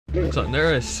So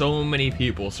there are so many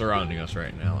people surrounding us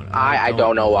right now. And I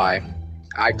don't know why.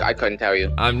 I couldn't tell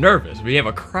you. I'm nervous. We have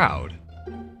a crowd.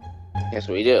 Yes,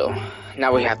 we do.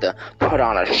 Now we have to put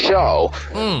on a show.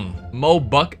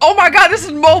 MoBuckets. Oh my God, this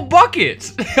is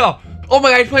MoBuckets. Oh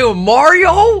my God, he's playing with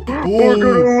Mario?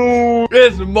 Ooh.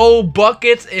 It's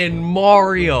MoBuckets and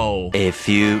Mario. A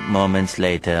few moments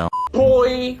later.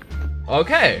 Boy.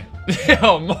 Okay.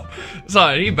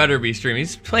 So he better be streaming.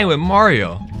 He's playing with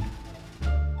Mario.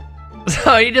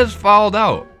 So he just fouled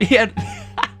out. He had...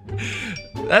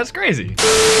 That's crazy.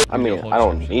 I mean, I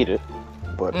don't need it,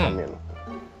 but I mean,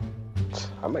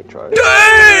 I might try it.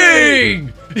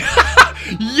 Dang!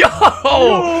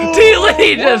 Yo!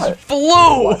 T-Liddy just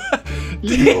flew!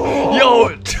 Yo,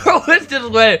 this just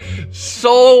went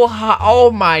so high. Oh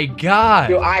my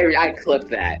God. Yo, I clipped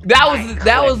that.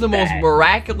 That was the most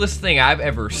miraculous thing I've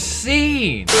ever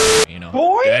seen. You know.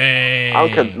 Boy. Dang. I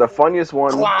don't care. The funniest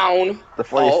one. Clown. The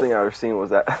funniest thing I've ever seen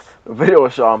was that the video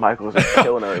of Shawn Michaels just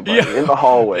killing everybody in the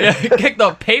hallway. Yeah, he kicked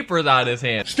the papers out of his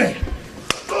hand. Stay.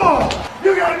 Oh,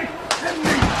 you gotta be kidding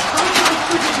me.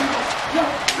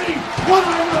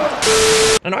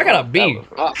 I know I got a B.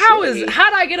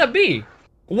 How'd I get a B?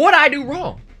 What'd I do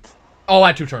wrong? Oh, I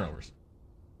had 2 turnovers.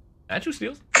 I had 2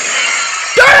 steals.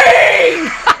 Dang!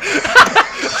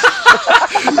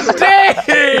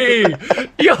 Dang!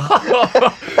 Yo!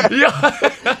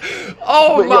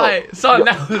 Oh my! Son,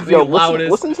 that was the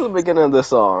loudest. Listen to the beginning of this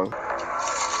song.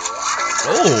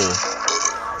 Oh.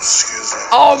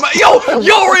 Oh my! Yo!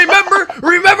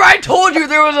 Remember I told you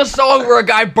there was a song where a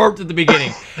guy burped at the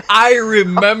beginning. I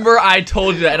remember I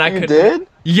told you that, and I couldn't. You did?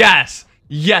 Yes.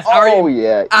 Yes. Oh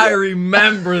yeah. I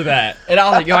remember that, and I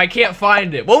was like, yo, I can't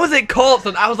find it. What was it called?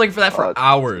 So I was looking for that for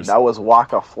hours. That was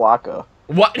Waka Flocka.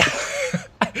 What?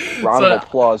 Round of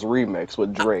Applause remix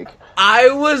with Drake. I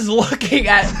was looking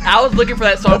for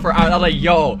that song for hours. I was like,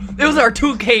 yo, it was our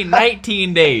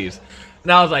 2K19 days.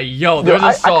 And I was like, yo, there's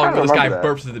a song where this guy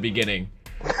burps at the beginning.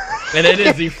 And it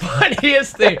is the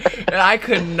funniest thing. And I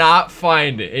could not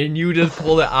find it. And you just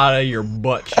pulled it out of your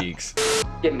butt cheeks.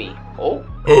 Give me. Oh.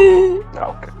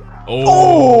 Okay.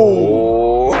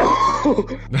 Oh.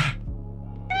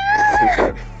 He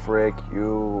said, frick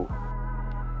you.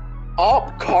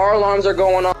 Oh, car alarms are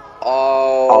going off.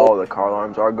 Oh. Oh, the car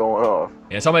alarms are going off.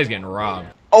 Yeah, somebody's getting robbed.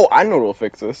 Oh, I know what'll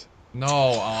fix this. No,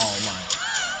 oh my.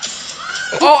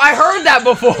 Oh, I heard that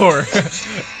before.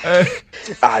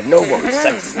 I know what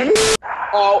fix this.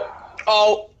 Oh.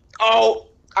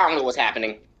 I don't know what's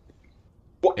happening.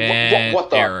 What the?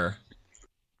 Error.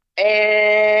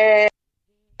 And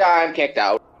I'm kicked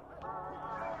out.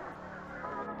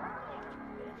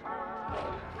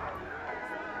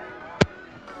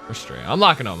 We're straight. I'm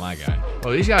locking up my guy.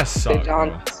 Oh, these guys suck.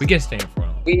 Bro. We can stand for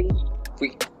them.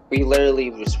 We literally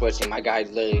were switching. My guy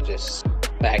literally just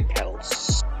backpedaled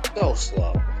so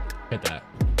slow. Hit that.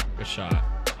 Good shot.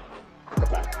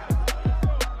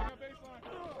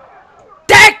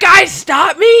 That guy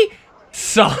stopped me?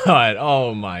 Son,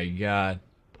 oh my God.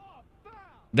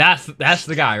 That's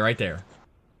the guy right there.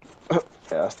 Yeah,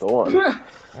 that's the one.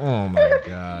 Oh my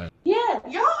God. Yeah,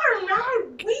 y'all are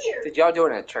not weird. Did y'all do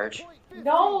it at church?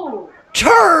 No.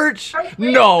 Church?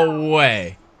 No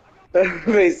way.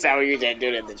 Please tell me you didn't do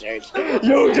it at the church.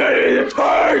 You did it in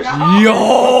church.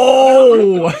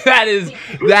 Yo, that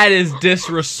is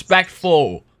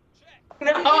disrespectful.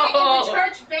 No.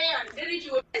 Church band. Didn't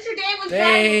you? Mr. Dave was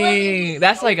Dang,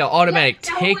 that's like an automatic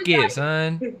ticket,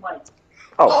 son.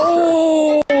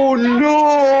 Oh,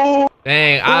 no.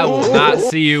 Dang, I will not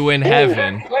see you in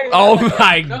heaven. Oh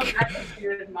my God.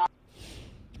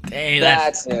 Dang,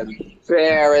 that's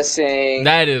embarrassing.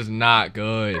 That is not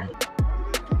good.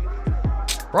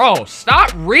 Bro,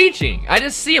 stop reaching. I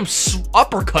just see him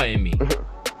uppercutting me.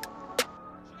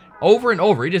 Over and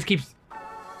over. He just keeps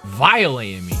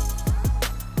violating me.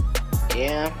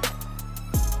 Yeah.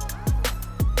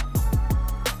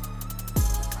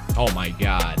 Oh my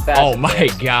God. That's oh my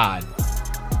God.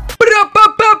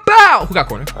 Who got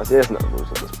corner? I see it's not lose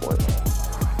at this point.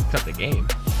 Except the game.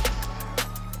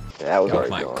 Yeah, that was Get off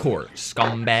already my gone. court,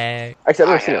 scumbag. Actually, I've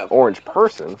never seen an orange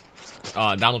person.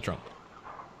 Donald Trump.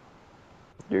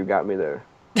 You got me there.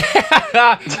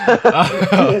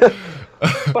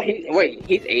 Wait,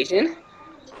 he's Asian?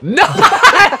 No!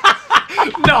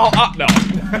 No, no.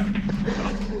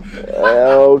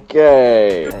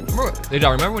 Okay.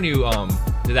 Remember when you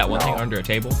did that one thing under a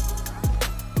table?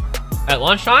 At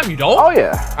lunchtime, you don't? Oh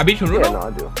yeah. I beat you in Uno? Yeah, no,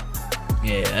 I do.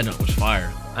 Yeah, that note was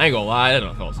fire. I ain't gonna lie, that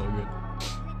note felt so good.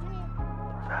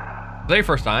 Is that your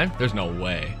first time? There's no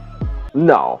way.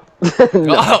 No.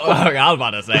 No. Oh, okay, I was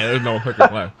about to say, there's no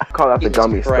freaking way. I call that the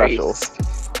gummy special.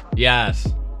 Yes.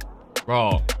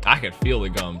 Bro, I can feel the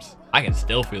gums. I can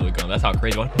still feel the gums. That's how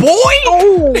crazy it was. Boy!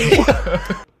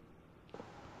 Oh!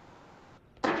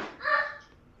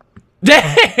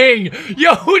 Dang!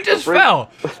 Yo, who just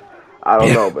fell? I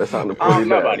don't know, but it sounded pretty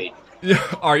bad.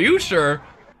 Are you sure?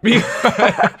 Oh,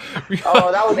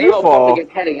 that was Avo bumping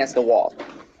his head against the wall.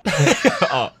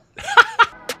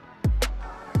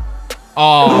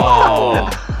 Oh.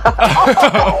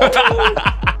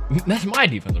 That's my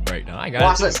defensive breakdown. I got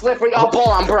Watch it. the slippery up ball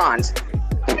on bronze.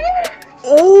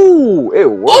 Oh, it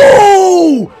worked.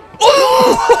 Oh!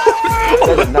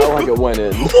 That did not like it went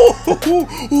in.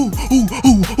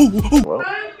 Well.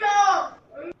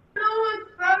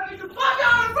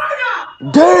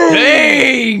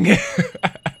 Dang!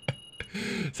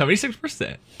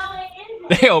 76%.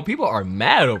 Damn, people are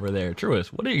mad over there. Truist,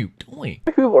 what are you doing?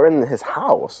 People are in his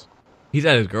house. He's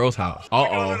at his girl's house.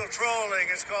 Uh-oh.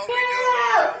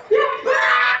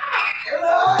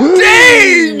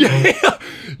 Dang!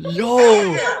 Yo!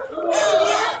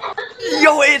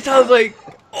 Yo, it sounds like...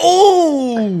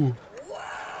 Oh!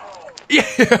 Yeah.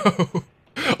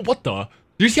 What the?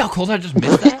 Do you see how close I just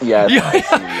missed that? Yes.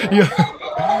 Yeah.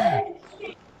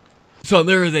 So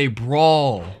there is a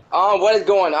brawl. What is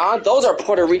going on? Those are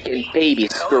Puerto Rican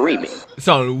babies screaming.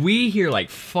 So we hear like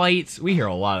fights. We hear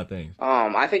a lot of things.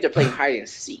 I think they're playing hide and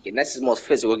seek, and that's the most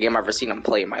physical game I've ever seen them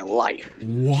play in my life.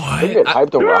 What? They get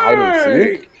hyped over hide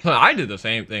and seek. I did the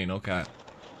same thing. Okay.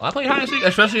 I played hide and seek,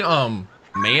 especially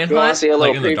manhunt, see a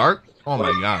like little in the dark. Oh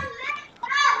my god.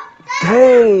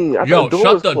 Dang! Yo,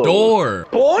 shut the door.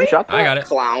 Boy, I got it.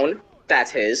 Clown,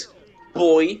 that's his.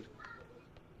 Boy,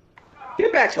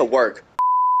 get back to work.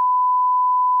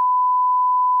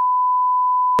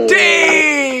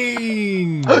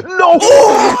 Dang! No!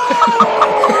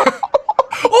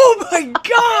 Oh my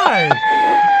god!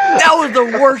 That was the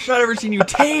worst shot I've ever seen you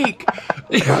take.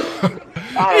 And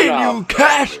you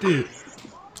cashed it.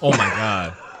 Oh my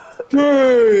god.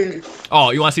 Dang. Oh,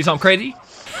 you want to see something crazy?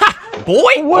 Ha!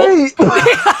 Boy! Wait!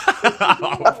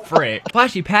 Oh, frick.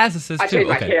 Flashy passes this too. I changed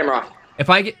my camera. If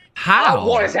I get... How?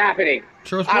 What is happening?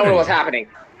 Sure, I don't know what's happening.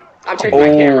 I'm changing my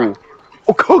camera.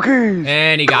 Oh, cookies!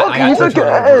 And I got 2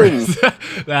 turnovers.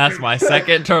 That's my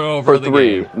second turnover of the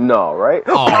game. No, right?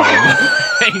 Oh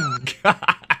my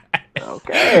god.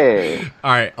 Okay.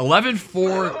 Alright,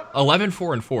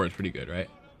 11-4 and 4 is pretty good, right?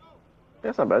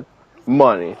 That's not bad.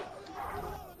 Money.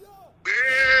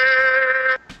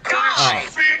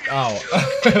 Oh.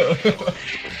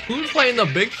 Who's playing the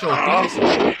Big Show theme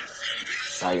song?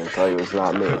 I can tell you it's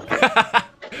not me.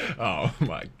 Oh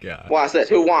my god. Watch this.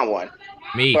 Who won one?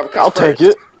 Me. I'll take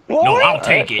it. Boy. No, I'll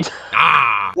take it.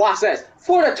 Ah. Watch this.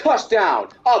 For the touchdown,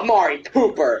 Amari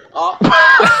Cooper.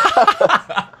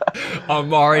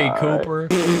 Amari Cooper.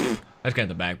 Let's get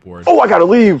the backboard. Oh, I gotta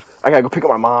leave. I gotta go pick up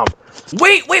my mom.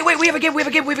 Wait. We have a game.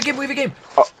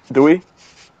 Oh, do we?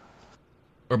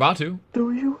 We're about to.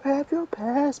 Do you have your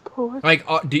passport? Like,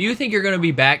 do you think you're gonna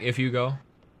be back if you go?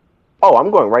 Oh,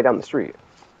 I'm going right down the street.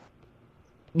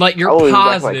 Like, you're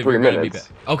positive you're gonna be back.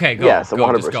 Okay, go. Yes, go.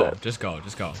 100%. Just go.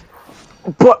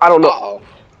 But I don't know.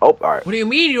 Oh, alright. What do you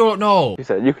mean you don't know? She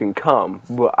said you can come,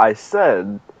 but I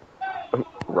said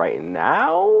right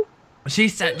now? She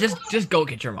said just go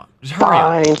get your mom. Just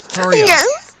hurry up. Hurry up.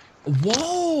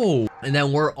 Whoa! And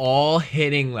then we're all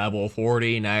hitting level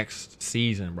 40 next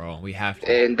season, bro. We have to.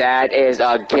 And that is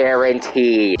a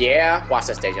guarantee. Yeah? Watch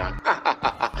this, Dejan.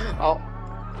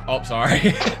 Oh,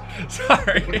 sorry.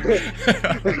 Sorry.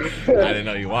 I didn't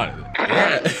know you wanted it.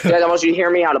 Yeah. Guys, I want you to hear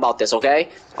me out about this, okay?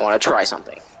 I want to try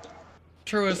something.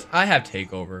 Truist, I have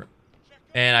takeover.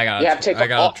 And I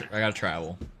gotta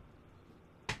travel.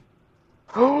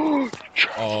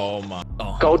 Oh my.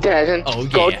 Oh. Go, Desmond. Oh,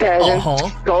 yeah. Go,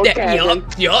 Desmond. Go,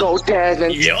 Desmond. Yup. Go,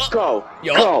 Desmond. Yup. Go.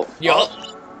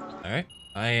 Alright.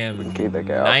 I am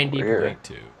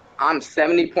 90.2. I'm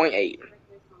 70.8.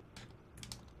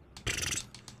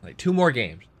 Like 2 more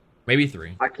games. Maybe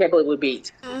 3. I can't believe we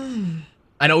beat.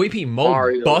 I know we beat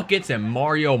MoBuckets and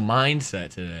MariosMindset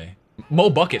today.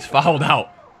 MoBuckets fouled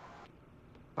out.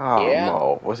 Oh, Yeah.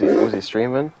 Mo. Was he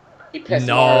streaming? He pissed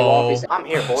No. Mario off. He said, I'm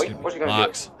here, boy. What you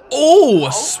gonna do? Oh,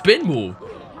 a spin move.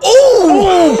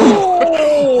 Oh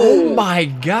my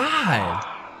god.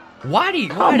 Why did he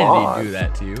do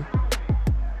that to you?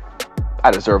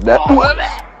 I deserve that.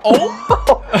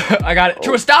 Oh, I got it.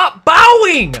 True, stop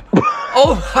bowing.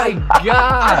 Oh my god.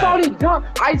 I thought he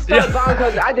dunked. I started bowing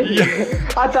because I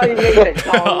didn't. I thought he made it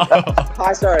dunk.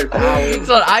 I started bowing.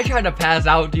 So I tried to pass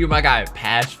out to you. My guy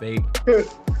pass fake.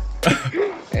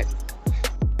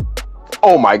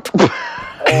 Oh my.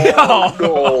 Oh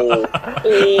no.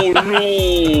 Oh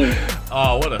no.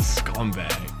 Oh, what a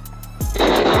scumbag.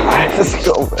 Let's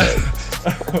go, man.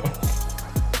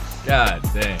 God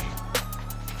dang.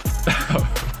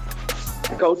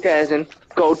 Go Tazin.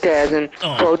 Go Tazin.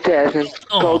 Go Tazin.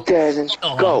 Go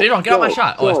Tazin. Go. They don't get out my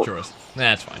shot. Oh, that's Joris.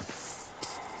 Nah, that's fine.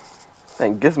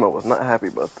 And Gizmo was not happy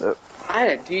about that. I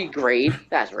had a D grade.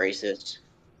 That's racist.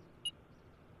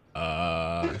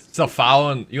 It's a foul,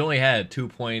 and you only had 2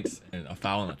 points and a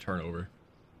foul and a turnover.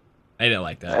 I didn't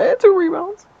like that. I had 2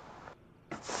 rebounds.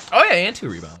 Oh yeah, and 2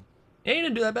 rebounds. Yeah, you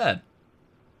didn't do that bad.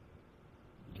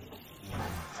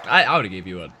 I would have gave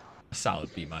you a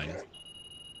solid B minus.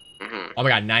 Oh my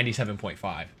god,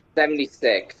 97.5.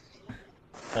 76.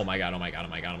 Oh my god, oh my god, oh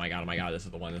my god, oh my god, oh my god, this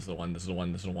is the one, this is the one, this is the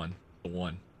one, this is the one, the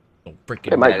one. The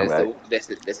freaking It might come back. This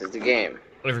is the game.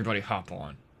 Everybody hop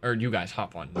on. Or you guys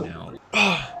hop on now.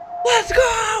 Let's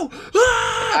go!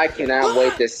 I cannot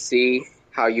wait to see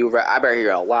how you I better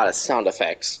hear a lot of sound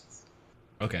effects.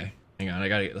 Okay, hang on, I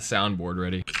gotta get the soundboard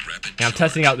ready. And I'm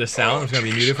testing out this sound, it's gonna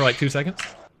be muted for like 2 seconds.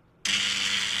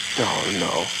 Oh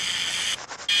no.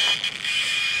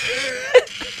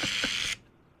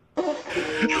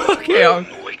 Okay, I'm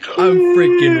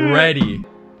freaking ready.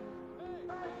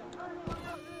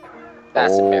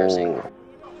 That's embarrassing.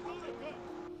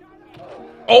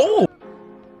 Oh!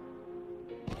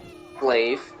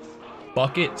 Slave.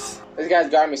 Buckets. This guy's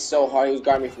guarding me so hard, he was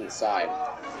guarding me from the side.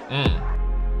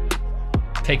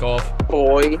 Take off.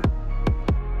 Boy.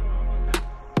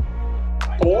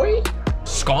 Boy?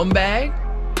 Scumbag?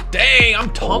 Dang,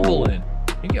 I'm tumbling.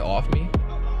 Can you get off me?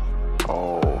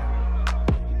 Oh.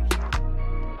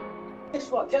 Guess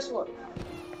what? Guess what?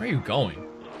 Where are you going?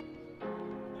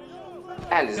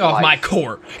 Get off my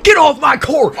core! Get off my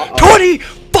core! 20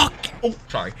 fuck! Oh,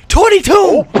 sorry. 22!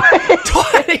 Oh.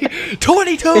 20!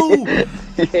 22!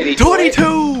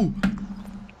 22!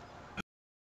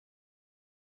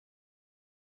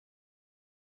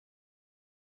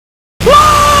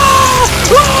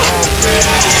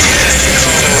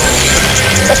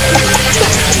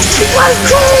 Let's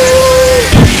go!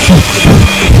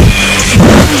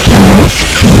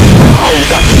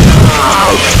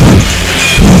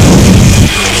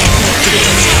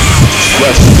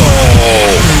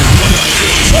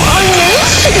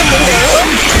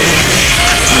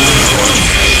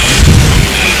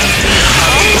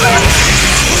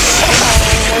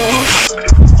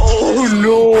 Oh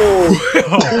no!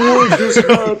 What just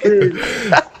happened?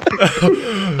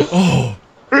 Oh.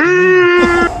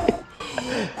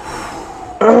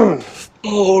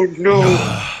 Oh no!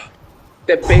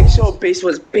 The Big Show base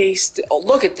was based. Oh,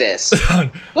 look at this!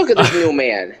 Look at this new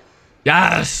man.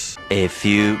 Yes! A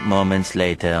few moments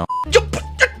later. Does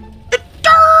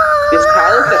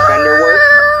Tyler's defender work?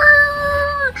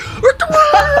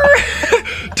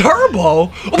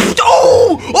 Turbo?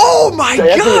 Oh! Oh my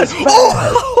god!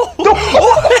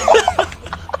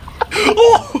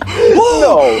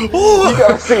 No! You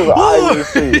gotta see what I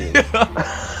just see.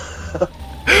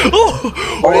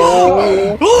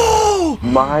 Oh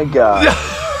my god.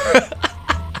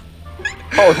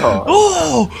 Hold on.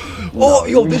 Oh,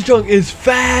 yo, this junk is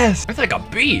fast. I feel like a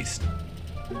beast.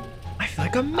 I feel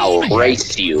like a I'll maniac.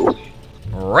 race you.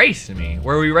 Race me?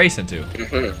 Where are we racing to?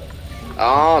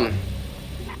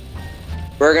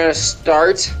 We're gonna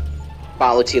start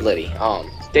Volatility.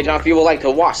 Dejan, if you would like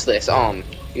to watch this,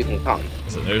 you can come.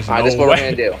 So there's Alright, no this is what way.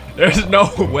 we're gonna do. There's no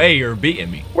way you're beating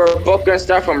me. We're both gonna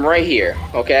start from right here,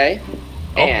 okay?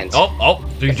 And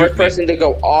the first person to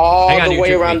go all the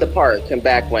way around the the park and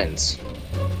back wins.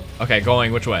 Okay,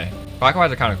 going which way?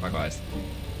 Clockwise or counterclockwise?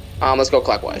 Let's go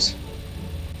clockwise.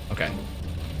 Okay.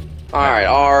 Alright,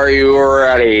 are you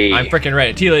ready? I'm freaking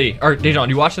ready. T-Lady, or Dejan,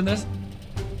 you watching this?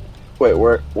 Wait,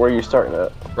 where are you starting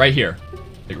at? Right here.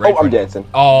 Like right I'm dancing.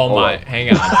 Oh Hold my, on.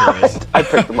 hang on, Travis. I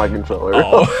picked my controller.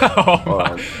 Oh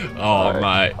Alright.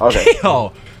 my. Okay.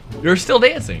 Yo, you're still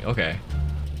dancing. Okay.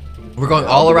 We're going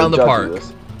all around the park.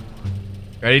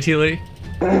 Ready, T-Lady?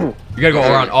 You gotta go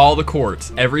around all the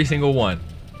courts, every single one.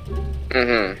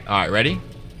 Alright, ready?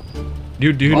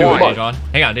 You do it, Dejan.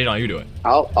 Hang on, Dejan, you do it.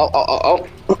 Oh.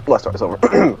 Let's start this over.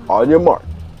 On your mark.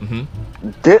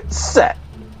 Get set.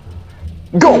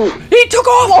 Go! He took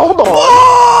off! Hold on!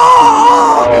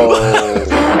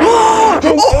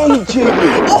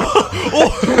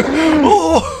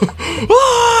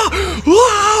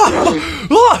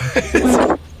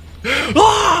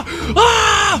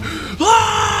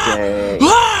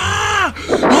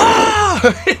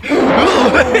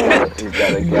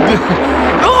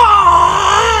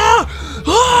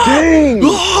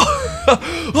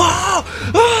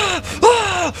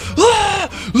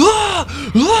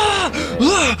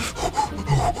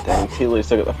 Dang, Keely's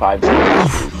still got the 5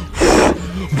 seconds.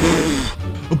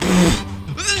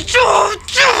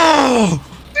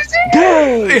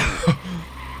 Dang!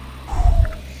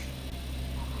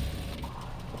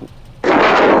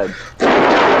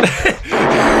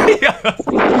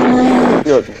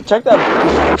 Yo, check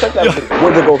that. Check that.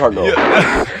 Where'd the go kart go?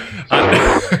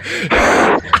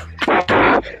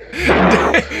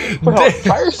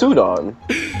 Try your suit on.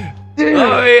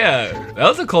 Oh yeah, that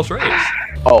was a close race.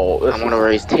 Oh, I wonder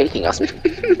where he's taking us.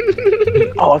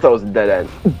 oh, I thought it was a dead end.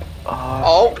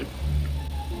 Oh.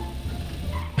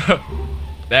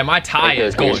 Man, my tie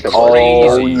is going crazy.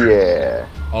 Oh yeah.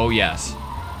 Oh yes.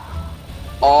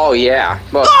 Oh yeah.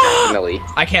 Most definitely.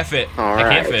 I can't fit. All I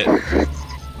right. can't fit.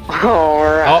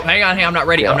 Alright. Oh, hang on, I'm not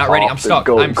ready. I'm not ready. I'm stuck.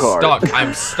 I'm stuck.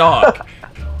 I'm stuck.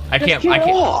 I can't.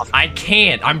 I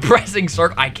can't. I'm pressing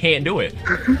circle. I can't do it.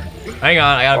 Hang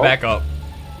on, I gotta back up.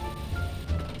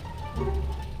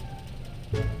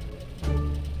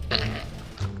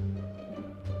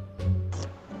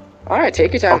 Alright,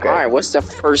 take your time. Okay. Alright, what's the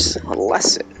first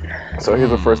lesson? So here's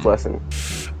the first lesson.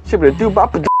 Shibba do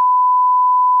bop.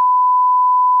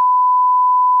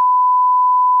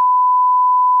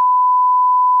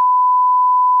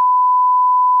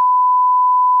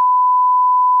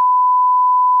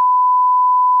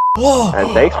 Whoa! And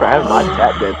thanks for having my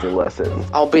tap dancing lesson.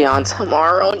 I'll be on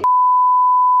tomorrow.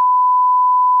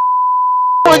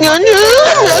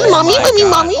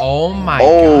 Mommy. Oh my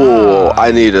Oh, god.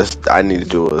 I need to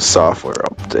do a software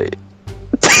update.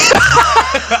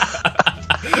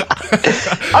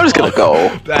 I'm just gonna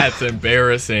go. That's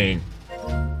embarrassing.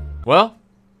 Well,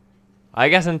 I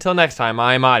guess until next time,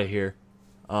 I'm out of here.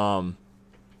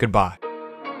 Goodbye.